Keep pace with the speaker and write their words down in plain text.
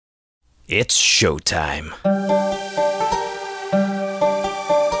It's showtime.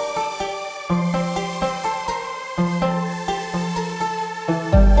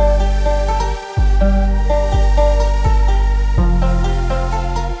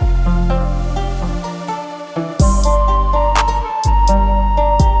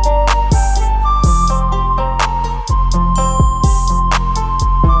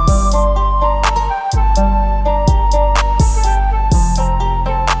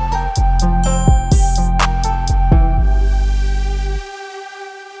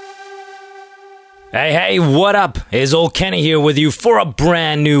 Hey, what up? It's old Kenny here with you for a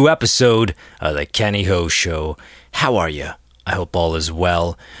brand new episode of the Kenny Ho Show. How are you? I hope all is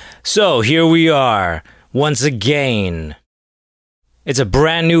well. So, here we are, once again. It's a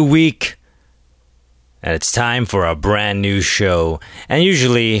brand new week, and it's time for a brand new show. And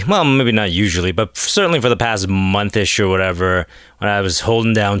usually, well, maybe not usually, but certainly for the past month-ish or whatever, when I was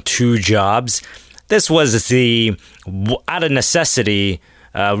holding down 2 jobs, this was out of necessity,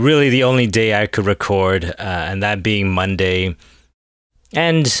 really the only day I could record, and that being Monday.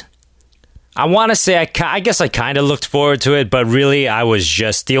 And I want to say, I guess I kind of looked forward to it, but really I was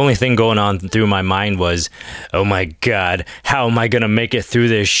just, the only thing going on through my mind was, oh my God, how am I going to make it through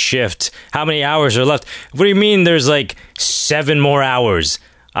this shift? How many hours are left? What do you mean there's like 7 more hours?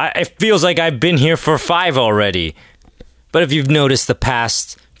 It feels like I've been here for 5 already. But if you've noticed, the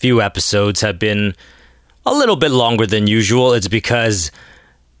past few episodes have been a little bit longer than usual. It's because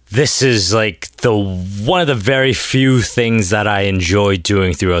this is like one of the very few things that I enjoy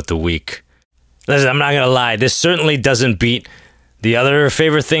doing throughout the week. Listen, I'm not going to lie. This certainly doesn't beat the other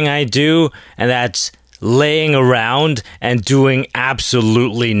favorite thing I do, and that's laying around and doing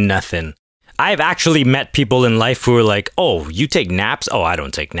absolutely nothing. I've actually met people in life who are like, oh, you take naps? Oh, I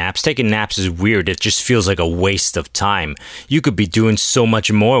don't take naps. Taking naps is weird. It just feels like a waste of time. You could be doing so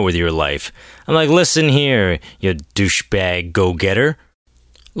much more with your life. I'm like, listen here, you douchebag go-getter.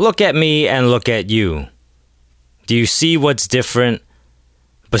 Look at me and look at you. Do you see what's different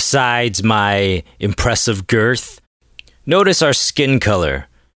besides my impressive girth? Notice our skin color.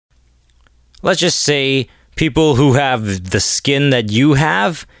 Let's just say people who have the skin that you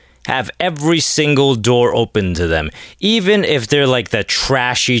have every single door open to them. Even if they're like the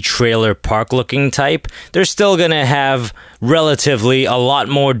trashy trailer park looking type, they're still gonna have relatively a lot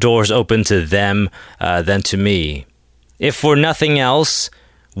more doors open to them than to me. If for nothing else,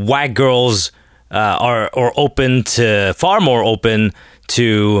 white girls are far more open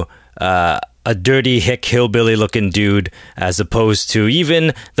to a dirty hick hillbilly looking dude as opposed to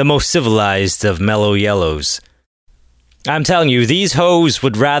even the most civilized of mellow yellows. I'm telling you, these hoes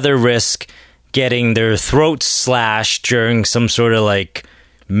would rather risk getting their throats slashed during some sort of like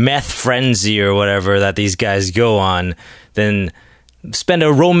meth frenzy or whatever that these guys go on than spend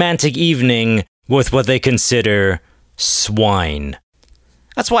a romantic evening with what they consider swine.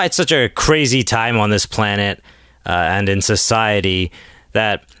 That's why it's such a crazy time on this planet and in society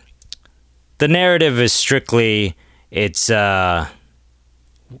that the narrative is strictly,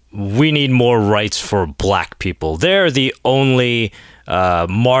 we need more rights for black people. They're the only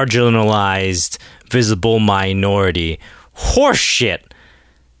marginalized, visible minority. Horseshit.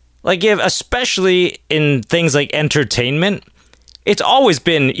 Like, especially in things like entertainment, it's always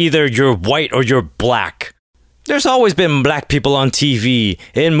been either you're white or you're black. There's always been black people on TV,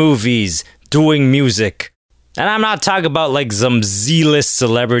 in movies, doing music. And I'm not talking about like some Z-list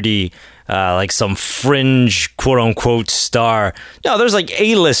celebrity, like some fringe quote-unquote star. No, there's like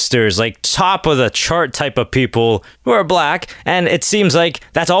A-listers, like top of the chart type of people who are black. And it seems like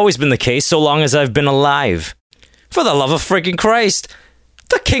that's always been the case so long as I've been alive. For the love of freaking Christ,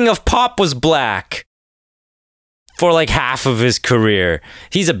 the king of pop was black for like half of his career.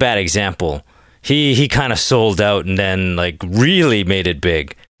 He's a bad example. He kind of sold out and then like really made it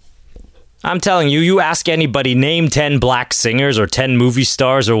big. I'm telling you, you ask anybody, name 10 black singers or 10 movie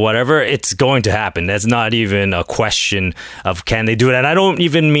stars or whatever, it's going to happen. That's not even a question of can they do it. And I don't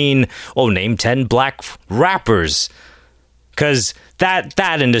even mean, name 10 black rappers. Because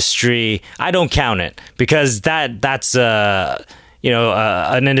that industry, I don't count it. Because that's an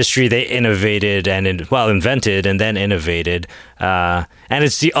industry they invented and then innovated. And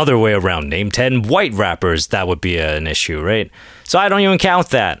it's the other way around. Name 10 white rappers, that would be an issue, right? So I don't even count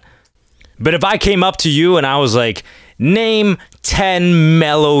that. But if I came up to you and I was like, name 10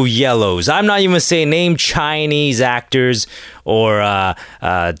 mellow yellows, I'm not even saying name Chinese actors or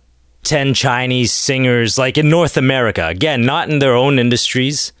 10 Chinese singers, like in North America. Again, not in their own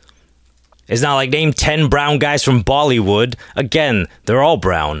industries. It's not like name 10 brown guys from Bollywood. Again, they're all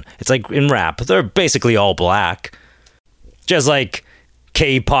brown. It's like in rap. They're basically all black. Just like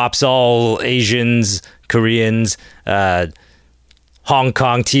K-pop's all Asians, Koreans, Hong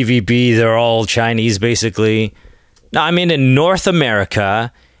Kong TVB, they're all Chinese, basically. No, I mean, in North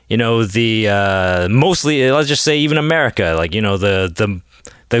America, the mostly, let's just say even America, like,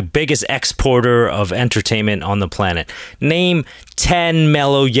 the biggest exporter of entertainment on the planet. Name 10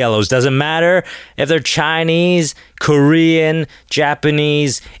 Mellow Yellows. Doesn't matter if they're Chinese, Korean,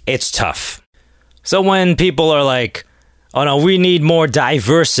 Japanese, it's tough. So when people are like, oh no, we need more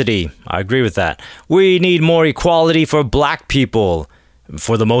diversity, I agree with that. We need more equality for black people.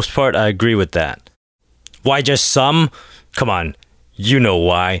 For the most part, I agree with that. Why just some? Come on, you know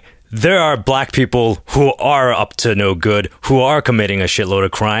why. There are black people who are up to no good, who are committing a shitload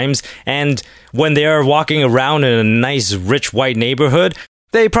of crimes, and when they are walking around in a nice, rich, white neighborhood,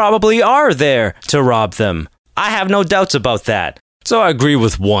 they probably are there to rob them. I have no doubts about that. So I agree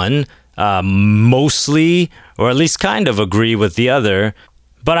with one, mostly, or at least kind of agree with the other,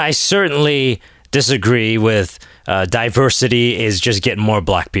 but I certainly disagree with diversity is just getting more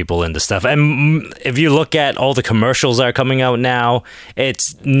black people into stuff. And if you look at all the commercials that are coming out now,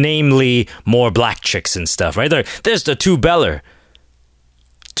 it's namely more black chicks and stuff, right? There's the two-beller.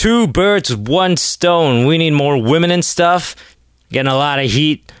 Two birds, one stone. We need more women and stuff. Getting a lot of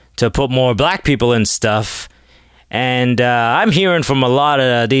heat to put more black people in stuff. And I'm hearing from a lot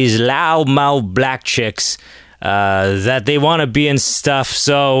of these loud-mouthed black chicks that they want to be in stuff,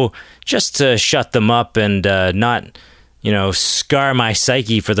 so just to shut them up and not, scar my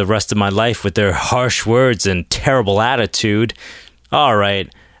psyche for the rest of my life with their harsh words and terrible attitude. All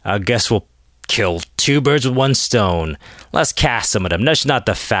right, I guess we'll kill two birds with one stone. Let's cast some of them. That's not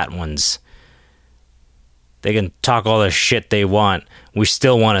the fat ones. They can talk all the shit they want. We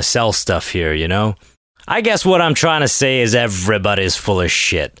still want to sell stuff here, I guess what I'm trying to say is everybody's full of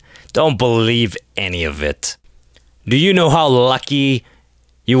shit. Don't believe any of it. Do you know how lucky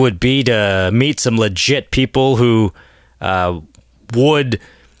you would be to meet some legit people who would,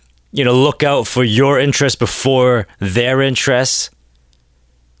 look out for your interests before their interests?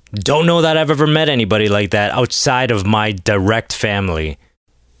 Don't know that I've ever met anybody like that outside of my direct family.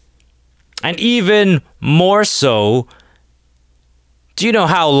 And even more so, do you know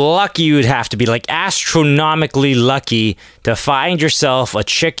how lucky you would have to be, like astronomically lucky, to find yourself a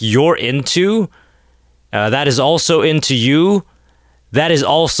chick you're into, that is also into you, that is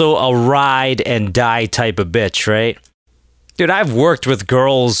also a ride and die type of bitch, right? Dude, I've worked with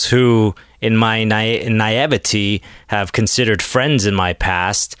girls who, in my naivety, have considered friends in my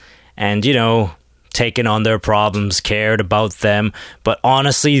past, and, taken on their problems, cared about them, but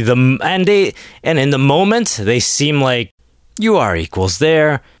honestly, in the moment, they seem like you are equals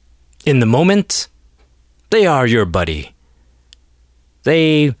there. In the moment, they are your buddy.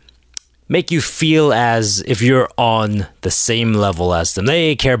 They make you feel as if you're on the same level as them.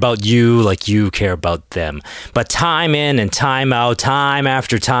 They care about you like you care about them. But time in and time out, time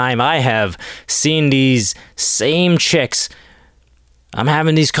after time, I have seen these same chicks. I'm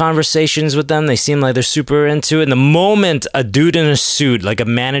having these conversations with them. They seem like they're super into it. And the moment a dude in a suit, like a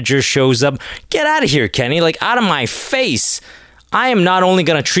manager, shows up, get out of here, Kenny. Like, out of my face. I am not only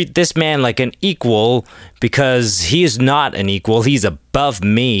going to treat this man like an equal because he is not an equal. He's above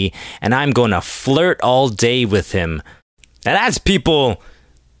me. And I'm going to flirt all day with him. And that's people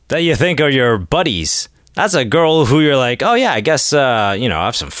that you think are your buddies. That's a girl who you're like, oh yeah, I guess, I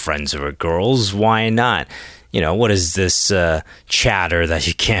have some friends who are girls. Why not? What is this chatter that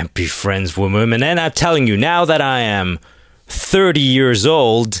you can't be friends with women? And I'm telling you, now that I am 30 years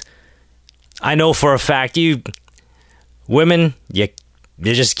old, I know for a fact women, you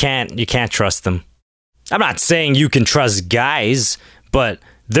just can't trust them. I'm not saying you can trust guys, but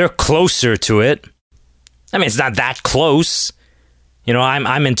they're closer to it. I mean, it's not that close.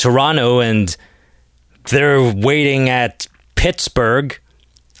 I'm in Toronto and they're waiting at Pittsburgh.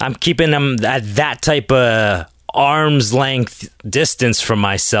 I'm keeping them at that type of arm's length distance from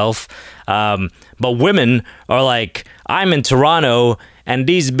myself. But women are like, I'm in Toronto and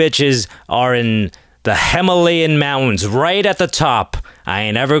these bitches are in the Himalayan mountains right at the top. I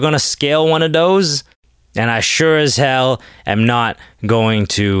ain't ever going to scale one of those. And I sure as hell am not going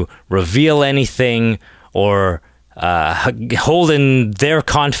to reveal anything or hold in their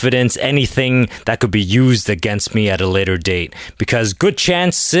confidence anything that could be used against me at a later date. Because good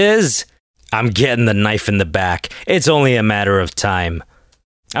chances I'm getting the knife in the back. It's only a matter of time.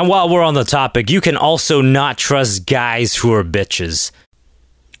 And while we're on the topic, you can also not trust guys who are bitches.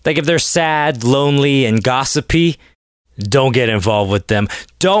 Like, if they're sad, lonely, and gossipy, don't get involved with them.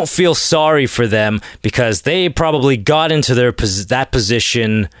 Don't feel sorry for them because they probably got into that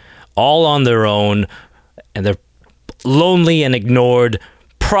position all on their own, and they're lonely and ignored,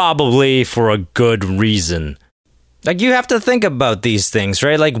 probably for a good reason. Like, you have to think about these things,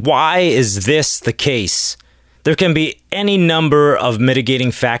 right? Like, why is this the case? There can be any number of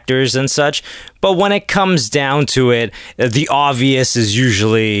mitigating factors and such, but when it comes down to it, the obvious is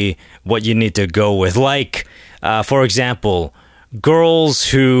usually what you need to go with. Like, for example, girls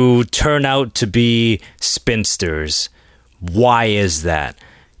who turn out to be spinsters. Why is that?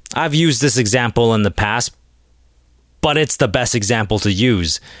 I've used this example in the past, but it's the best example to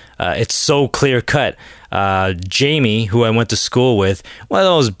use. It's so clear-cut. Jamie, who I went to school with, one of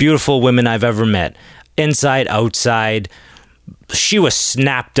those beautiful women I've ever met. Inside, outside, she was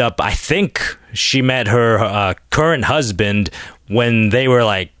snapped up. I think she met her current husband when they were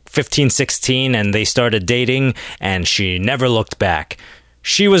like 15, 16, and they started dating, and she never looked back.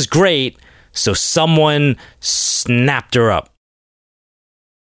 She was great, so someone snapped her up.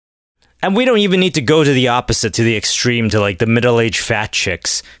 And we don't even need to go to the opposite, to the extreme, to like the middle-aged fat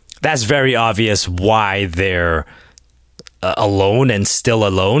chicks. That's very obvious why they're alone and still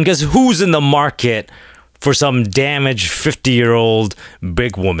alone. Because who's in the market for some damaged 50-year-old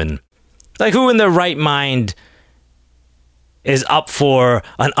big woman? Like, who in their right mind is up for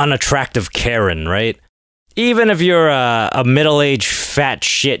an unattractive Karen, right? Even if you're a middle-aged fat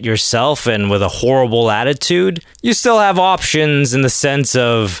shit yourself and with a horrible attitude, you still have options in the sense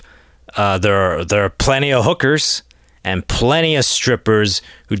of there are plenty of hookers and plenty of strippers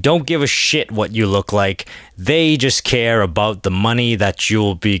who don't give a shit what you look like. They just care about the money that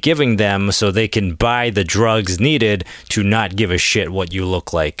you'll be giving them so they can buy the drugs needed to not give a shit what you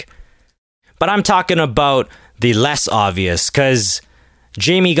look like. But I'm talking about the less obvious, because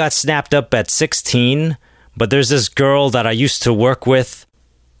Jamie got snapped up at 16, but there's this girl that I used to work with.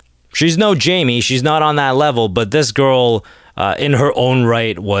 She's no Jamie, she's not on that level, but this girl, in her own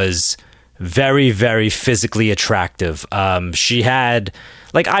right, was very, very physically attractive. She had,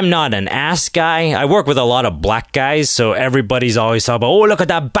 like, I'm not an ass guy. I work with a lot of black guys, so everybody's always talking about, oh, look at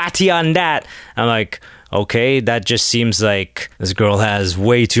that batty on that. I'm like, okay, that just seems like this girl has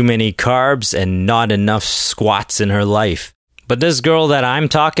way too many carbs and not enough squats in her life. But this girl that I'm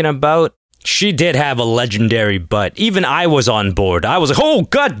talking about, she did have a legendary butt. Even I was on board. I was like, oh,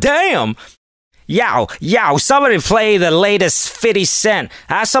 goddamn! Yow, somebody play the latest 50 Cent.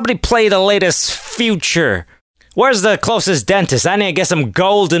 Somebody play the latest Future. Where's the closest dentist? I need to get some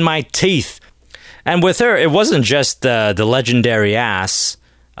gold in my teeth. And with her, it wasn't just the legendary ass.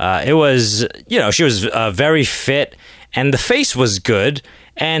 It was, she was very fit, and the face was good,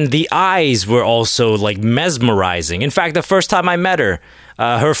 and the eyes were also, like, mesmerizing. In fact, the first time I met her,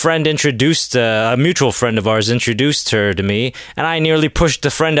 her friend introduced, a mutual friend of ours introduced her to me, and I nearly pushed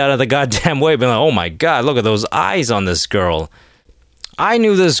the friend out of the goddamn way, being like, oh my god, look at those eyes on this girl. I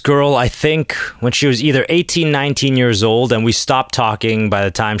knew this girl, I think, when she was either 18, 19 years old, and we stopped talking by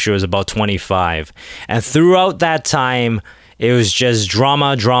the time she was about 25. And throughout that time, it was just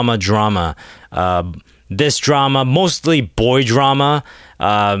drama. This drama, mostly boy drama.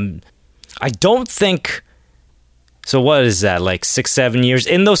 I don't think... So what is that, like 6-7 years?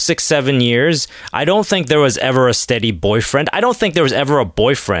 In those 6-7 years, I don't think there was ever a steady boyfriend. I don't think there was ever a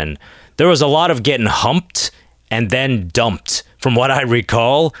boyfriend. There was a lot of getting humped and then dumped, from what I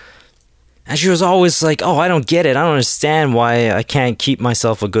recall. And she was always like, oh, I don't get it. I don't understand why I can't keep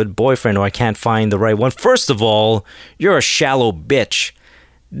myself a good boyfriend, or I can't find the right one. First of all, you're a shallow bitch.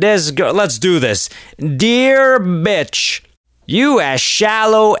 This girl, let's do this. Dear bitch, you as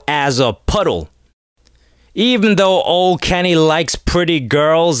shallow as a puddle. Even though old Kenny likes pretty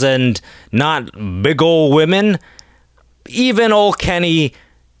girls and not big old women, even old Kenny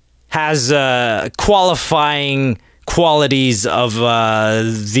has qualifying qualities of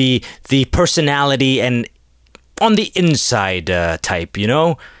the personality and on the inside type,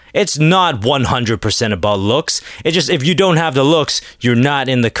 It's not 100% about looks. It's just, if you don't have the looks, you're not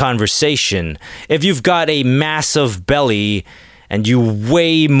in the conversation. If you've got a massive belly and you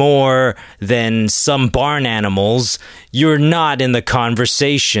weigh more than some barn animals, you're not in the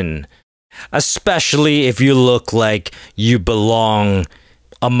conversation. Especially if you look like you belong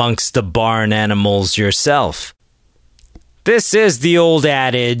amongst the barn animals yourself. This is the old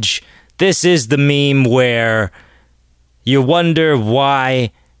adage. This is the meme where you wonder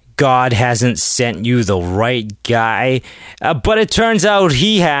why God hasn't sent you the right guy. But it turns out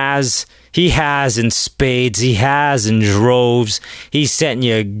he has. He has in spades. He has in droves. He's sent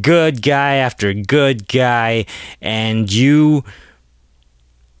you good guy after good guy, and you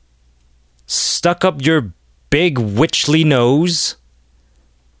stuck up your big witchly nose,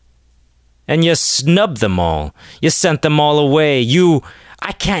 and you snubbed them all. You sent them all away.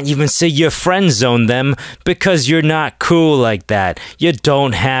 I can't even say you friend zone them because you're not cool like that. You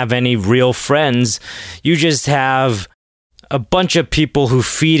don't have any real friends. You just have a bunch of people who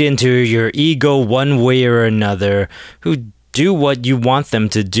feed into your ego one way or another, who do what you want them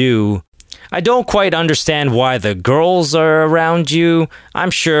to do. I don't quite understand why the girls are around you.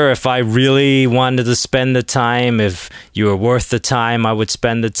 I'm sure if I really wanted to spend the time, if you were worth the time, I would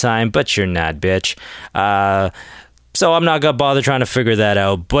spend the time, but you're not, bitch. So I'm not gonna bother trying to figure that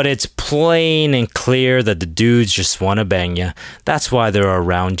out, but it's plain and clear that the dudes just want to bang you. That's why they're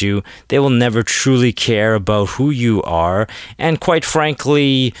around you. They will never truly care about who you are, and quite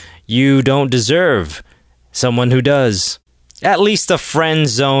frankly, you don't deserve someone who does. At least the friend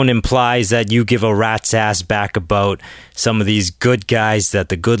zone implies that you give a rat's ass back about some of these good guys that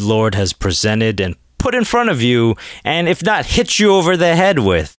the good Lord has presented and put in front of you, and if not, hit you over the head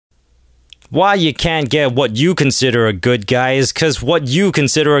with. Why you can't get what you consider a good guy is because what you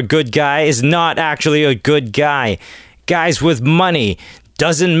consider a good guy is not actually a good guy. Guys with money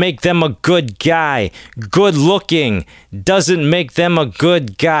doesn't make them a good guy. Good looking doesn't make them a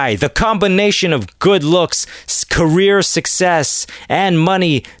good guy. The combination of good looks, career success, and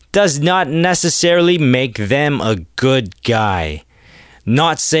money does not necessarily make them a good guy.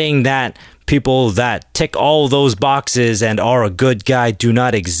 Not saying that people that tick all those boxes and are a good guy do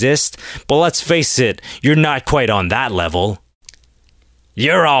not exist, but let's face it, you're not quite on that level.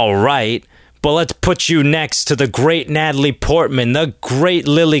 You're alright, but let's put you next to the great Natalie Portman, the great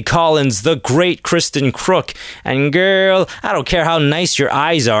Lily Collins, the great Kristen Crook, and girl, I don't care how nice your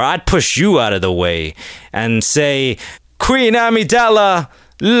eyes are, I'd push you out of the way and say, Queen Amidala,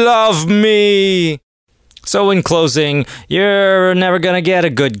 love me! So in closing, you're never gonna get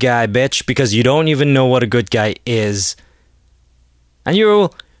a good guy, bitch, because you don't even know what a good guy is. And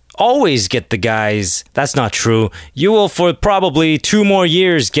you'll always get the guys. That's not true. You will for probably 2 more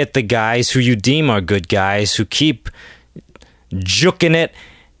years get the guys who you deem are good guys, who keep juking it,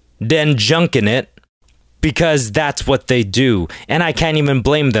 then junking it, because that's what they do. And I can't even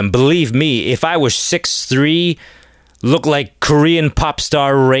blame them. Believe me, if I was 6'3", look like Korean pop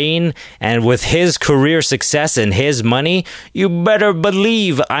star Rain, and with his career success and his money, you better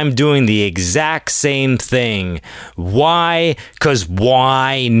believe I'm doing the exact same thing. Why? 'Cause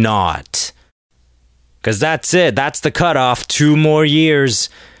why not? 'Cause that's it. That's the cutoff. 2 more years.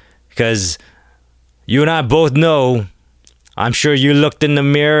 'Cause you and I both know, I'm sure you looked in the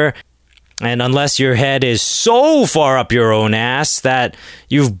mirror, and unless your head is so far up your own ass that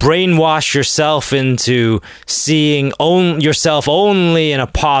you've brainwashed yourself into seeing yourself only in a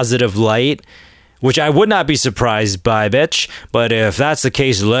positive light, which I would not be surprised by, bitch. But if that's the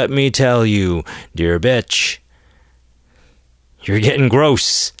case, let me tell you, dear bitch, you're getting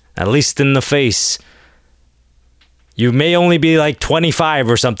gross, at least in the face. You may only be like 25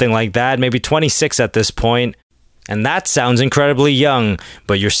 or something like that, maybe 26 at this point. And that sounds incredibly young,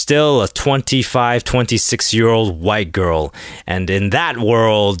 but you're still a 25, 26-year-old white girl. And in that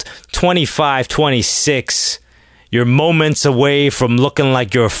world, 25, 26, you're moments away from looking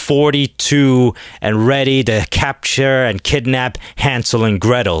like you're 42 and ready to capture and kidnap Hansel and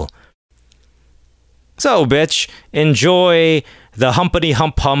Gretel. So, bitch, enjoy the humpity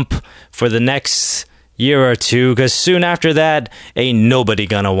hump for the next year or two, because soon after that, ain't nobody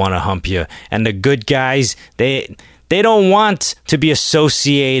gonna want to hump you. And the good guys, they don't want to be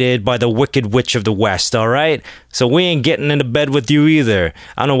associated by the Wicked Witch of the West, alright? So we ain't getting into bed with you either.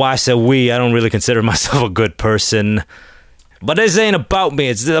 I don't know why I said we. I don't really consider myself a good person. But this ain't about me.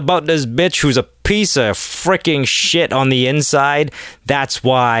 It's about this bitch who's a piece of freaking shit on the inside. That's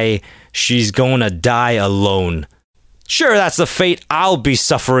why she's gonna die alone. Sure, that's the fate I'll be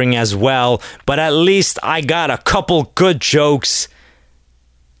suffering as well, but at least I got a couple good jokes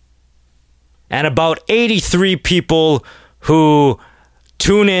and about 83 people who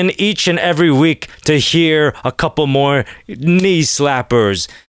tune in each and every week to hear a couple more knee slappers.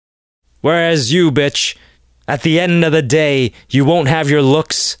 Whereas you, bitch, at the end of the day, you won't have your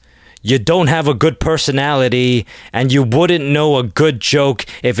looks, you don't have a good personality, and you wouldn't know a good joke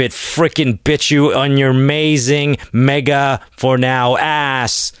if it frickin' bit you on your amazing mega for now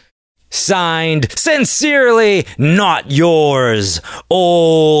ass. Signed, sincerely, not yours,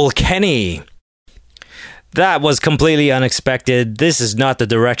 Ol' Kenny. That was completely unexpected. This is not the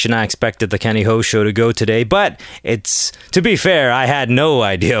direction I expected the Kenny Ho Show to go today, but it's, to be fair, I had no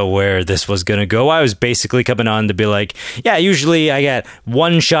idea where this was going to go. I was basically coming on to be like, yeah, usually I get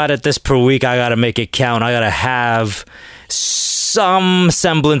 1 shot at this per week. I got to make it count. I got to have some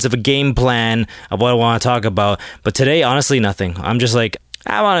semblance of a game plan of what I want to talk about. But today, honestly, nothing. I'm just like,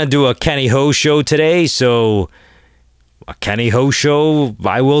 I want to do a Kenny Ho Show today, so a Kenny Ho show,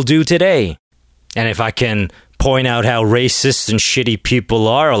 I will do today. And if I can point out how racist and shitty people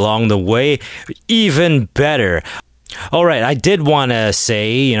are along the way, even better. All right, I did want to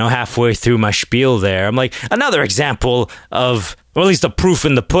say, halfway through my spiel there, I'm like, another example of, or at least a proof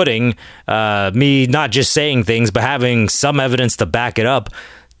in the pudding, me not just saying things, but having some evidence to back it up.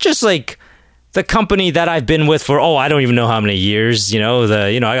 Just like the company that I've been with for, I don't even know how many years,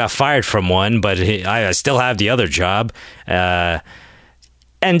 I got fired from one, but I still have the other job. And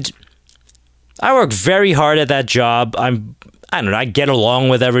I work very hard at that job. I don't know, I get along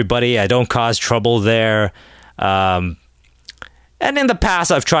with everybody. I don't cause trouble there. And in the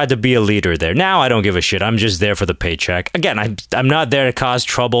past, I've tried to be a leader there. Now I don't give a shit. I'm just there for the paycheck. Again, I'm not there to cause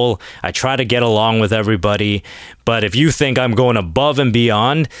trouble. I try to get along with everybody. But if you think I'm going above and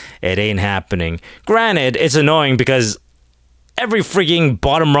beyond, it ain't happening. Granted, it's annoying because every freaking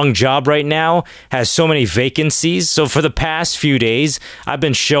bottom rung job right now has so many vacancies. So for the past few days, I've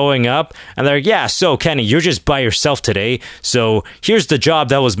been showing up and they're like, yeah, so Kenny, you're just by yourself today. So here's the job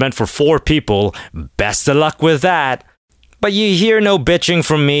that was meant for 4 people. Best of luck with that. But you hear no bitching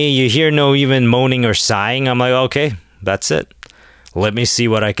from me. You hear no even moaning or sighing. I'm like, okay, that's it. Let me see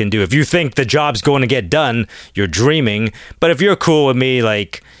what I can do. If you think the job's going to get done, you're dreaming. But if you're cool with me,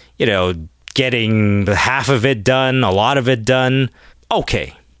 like, getting half of it done, a lot of it done,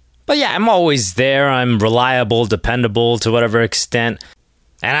 okay. But yeah, I'm always there. I'm reliable, dependable to whatever extent.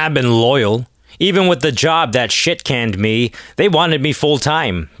 And I've been loyal. Even with the job that shit-canned me, they wanted me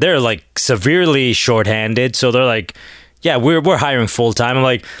full-time. They're like severely short-handed, so they're like, yeah, we're hiring full-time. I'm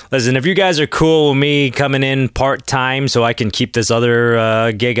like, listen, if you guys are cool with me coming in part-time so I can keep this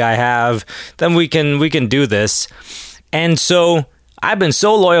other gig I have, then we can do this. And so I've been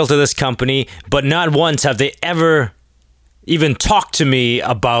so loyal to this company, but not once have they ever even talked to me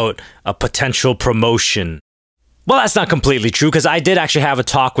about a potential promotion. Well, that's not completely true, because I did actually have a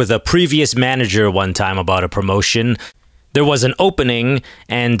talk with a previous manager one time about a promotion. There was an opening,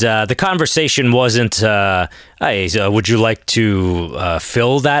 and the conversation wasn't, hey, would you like to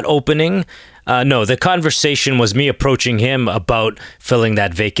fill that opening? No, the conversation was me approaching him about filling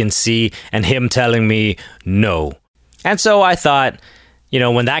that vacancy, and him telling me no. And so I thought,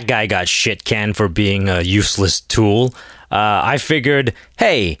 when that guy got shit canned for being a useless tool, I figured,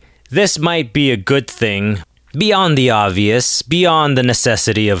 hey, this might be a good thing. Beyond the obvious, beyond the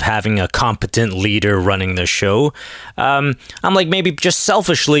necessity of having a competent leader running the show, I'm like, maybe just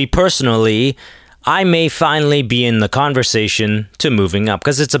selfishly, personally, I may finally be in the conversation to moving up,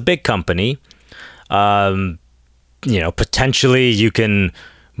 because it's a big company. Potentially you can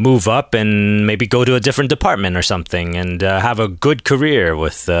move up and maybe go to a different department or something and have a good career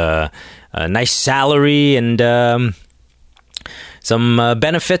with a nice salary and some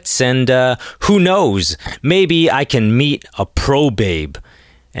benefits, and who knows, maybe I can meet a pro babe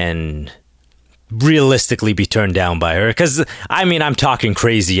and realistically be turned down by her, because I'm talking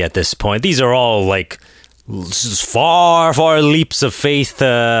crazy at this point. These are all like far leaps of faith,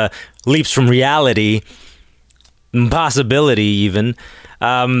 leaps from reality, possibility even.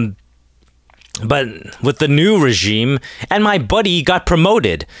 But with the new regime, and my buddy got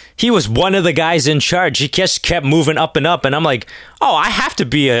promoted. He was one of the guys in charge. He just kept moving up and up. And I'm like, I have to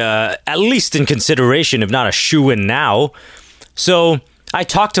be at least in consideration, if not a shoo-in now. So I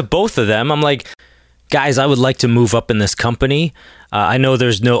talked to both of them. I'm like, guys, I would like to move up in this company. I know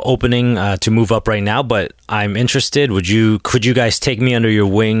there's no opening to move up right now, but I'm interested. Could you guys take me under your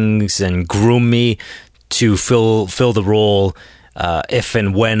wings and groom me to fill the role if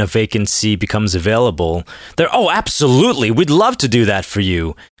and when a vacancy becomes available? Absolutely, we'd love to do that for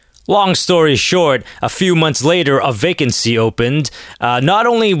you. Long story short, a few months later, a vacancy opened. Not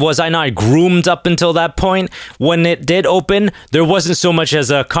only was I not groomed up until that point, when it did open, there wasn't so much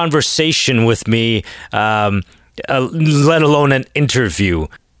as a conversation with me, let alone an interview.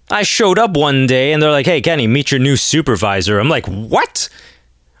 I showed up one day and they're like, hey, Kenny, meet your new supervisor. I'm like, what?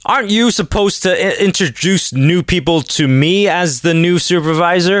 Aren't you supposed to introduce new people to me as the new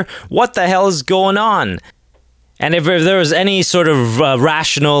supervisor? What the hell is going on? And if there was any sort of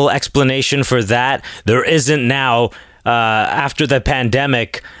rational explanation for that, there isn't now. After the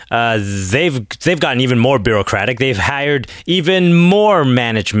pandemic, they've gotten even more bureaucratic. They've hired even more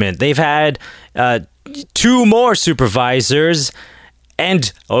management. They've had 2 more supervisors.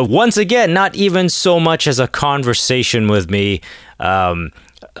 And once again, not even so much as a conversation with me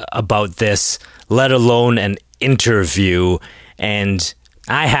about this, let alone an interview. And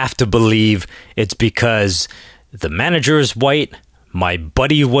I have to believe it's because the manager is white, my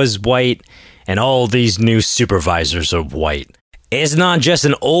buddy was white, and all these new supervisors are white. It's not just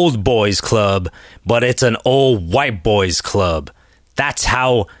an old boys club, but it's an old white boys club. That's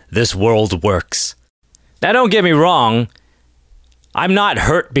how this world works. Now, don't get me wrong. I'm not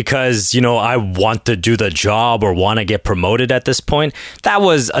hurt because, I want to do the job or want to get promoted at this point. That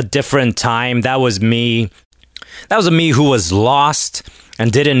was a different time. That was me. That was me who was lost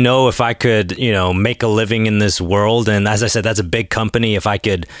and didn't know if I could, make a living in this world. And as I said, that's a big company. If I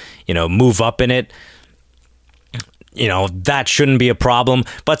could, move up in it, that shouldn't be a problem.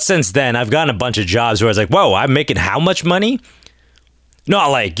 But since then, I've gotten a bunch of jobs where it's like, whoa, I'm making how much money? Not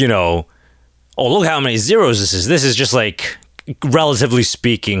like, oh, look how many zeros this is. This is just like, relatively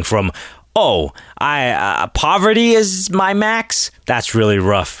speaking, from, poverty is my max. That's really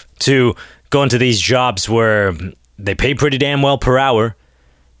rough. To go into these jobs where they pay pretty damn well per hour.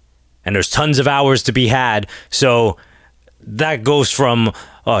 And there's tons of hours to be had. So that goes from,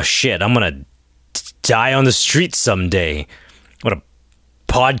 oh shit, I'm going to die on the street someday. What a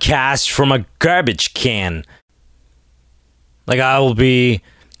podcast from a garbage can. Like, I will be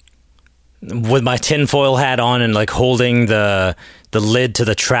with my tinfoil hat on and like holding the lid to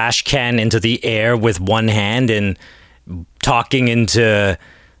the trash can into the air with one hand and talking into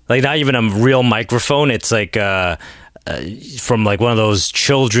like not even a real microphone. It's like from like one of those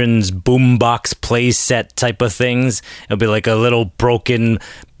children's boombox play set type of things. It'll be like a little broken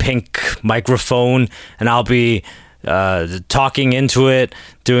pink microphone, and I'll be talking into it,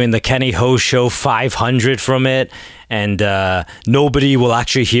 doing the Kenny Ho Show 500 from it, and nobody will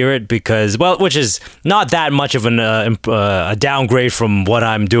actually hear it because, well, which is not that much of a downgrade from what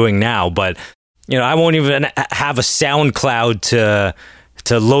I'm doing now, but I won't even have a SoundCloud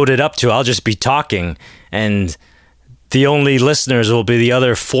to load it up to. I'll just be talking, and the only listeners will be the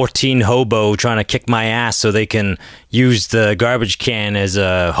other 14 hobo trying to kick my ass so they can use the garbage can as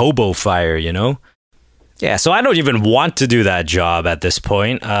a hobo fire, Yeah, so I don't even want to do that job at this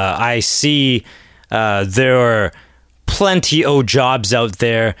point. I see there are plenty of jobs out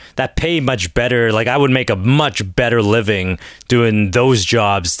there that pay much better. Like, I would make a much better living doing those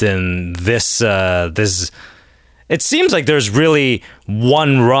jobs than this. It seems like there's really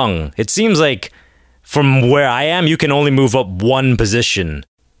one rung. It seems like from where I am, you can only move up one position.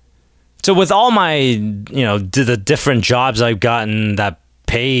 So with all my, the different jobs I've gotten that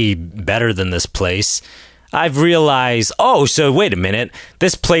pay better than this place, I've realized, so wait a minute,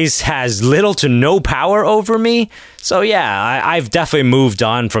 this place has little to no power over me. So yeah, I've definitely moved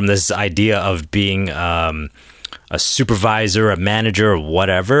on from this idea of being a supervisor, a manager, or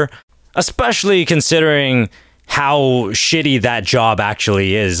whatever, especially considering how shitty that job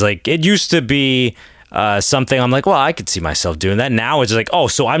actually is. Like, it used to be something I'm like, well, I could see myself doing that. Now it's like,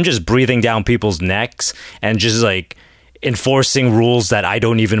 so I'm just breathing down people's necks and just like enforcing rules that I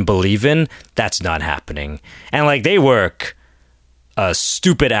don't even believe in. That's not happening. And like, they work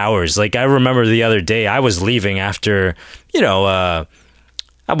stupid hours. Like, I remember the other day I was leaving after, I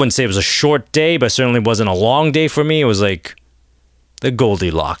wouldn't say it was a short day, but certainly wasn't a long day for me. It was like the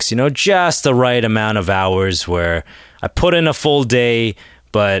Goldilocks, just the right amount of hours where I put in a full day,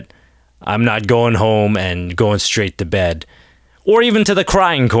 but I'm not going home and going straight to bed. Or even to the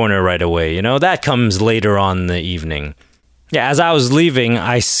crying corner right away, that comes later on in the evening. Yeah, as I was leaving,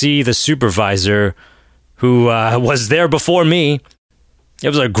 I see the supervisor who was there before me. It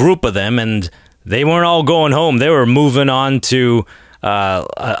was a group of them, and they weren't all going home. They were moving on to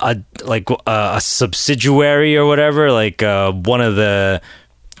a subsidiary or whatever, like one of the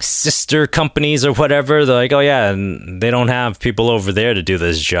sister companies or whatever. They're like, oh yeah, and they don't have people over there to do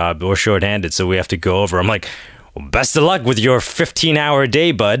this job. We're shorthanded, so we have to go over. I'm like, well, best of luck with your 15-hour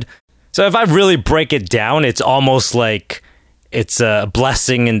day, bud. So if I really break it down, it's almost like it's a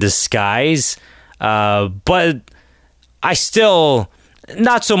blessing in disguise. But I still,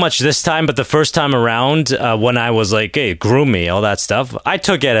 not so much this time, but the first time around, when I was like, hey, groom me, all that stuff, I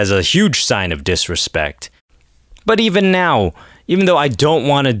took it as a huge sign of disrespect. But even now, even though I don't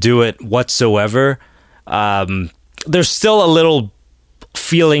want to do it whatsoever, there's still a little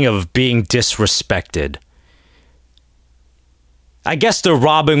feeling of being disrespected. I guess they're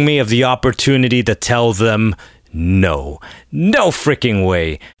robbing me of the opportunity to tell them no freaking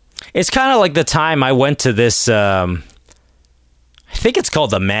way. It's kind of like the time I went to this, I think it's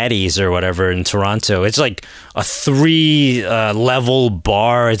called the Maddies or whatever in Toronto. It's like a 3-level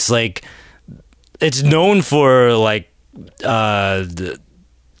bar. It's like, it's known for like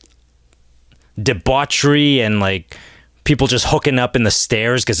debauchery and like people just hooking up in the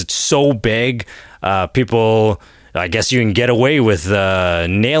stairs because it's so big. People, I guess you can get away with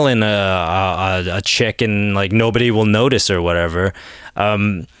nailing a chick and like nobody will notice or whatever.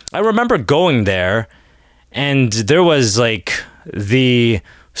 I remember going there and there was like the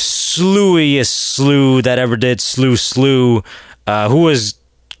slewiest slew that ever did slew, who was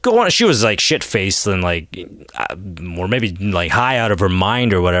she was like shit-faced and like, or maybe like high out of her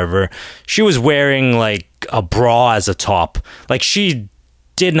mind or whatever. She was wearing like a bra as a top. Like, she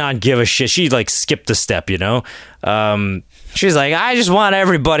did not give a shit. She like skipped a step, you know? She's like, I just want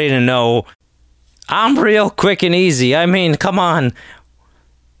everybody to know I'm real quick and easy. I mean, come on.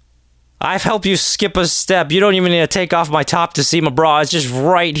 I've helped you skip a step. You don't even need to take off my top to see my bra. It's just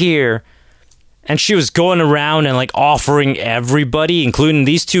right here. And she was going around and like offering everybody, including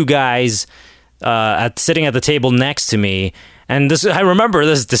these two guys, sitting at the table next to me. And this, I remember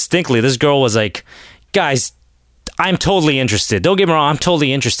this distinctly. This girl was like, guys, I'm totally interested. Don't get me wrong, I'm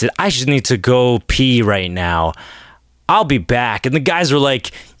totally interested. I just need to go pee right now. I'll be back. And the guys were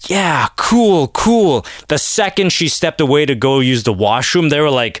like, yeah, cool. The second she stepped away to go use the washroom, they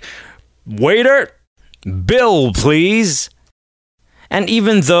were like, waiter, bill, please. And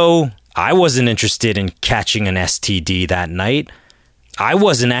even though I wasn't interested in catching an STD that night, I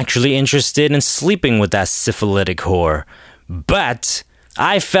wasn't actually interested in sleeping with that syphilitic whore. But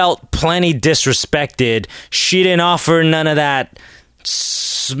I felt plenty disrespected. She didn't offer none of that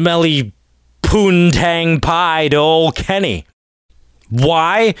smelly poontang pie to old Kenny.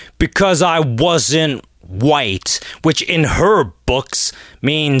 Why? Because I wasn't white, which in her books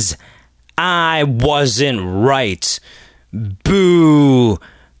means I wasn't right. Boo.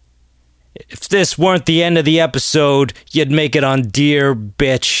 If this weren't the end of the episode, you'd make it on Dear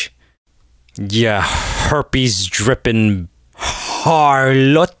Bitch. Yeah, herpes dripping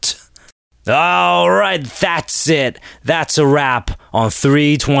harlot. Alright, that's it. That's a wrap on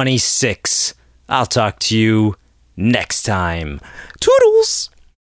 326. I'll talk to you next time. Toodles!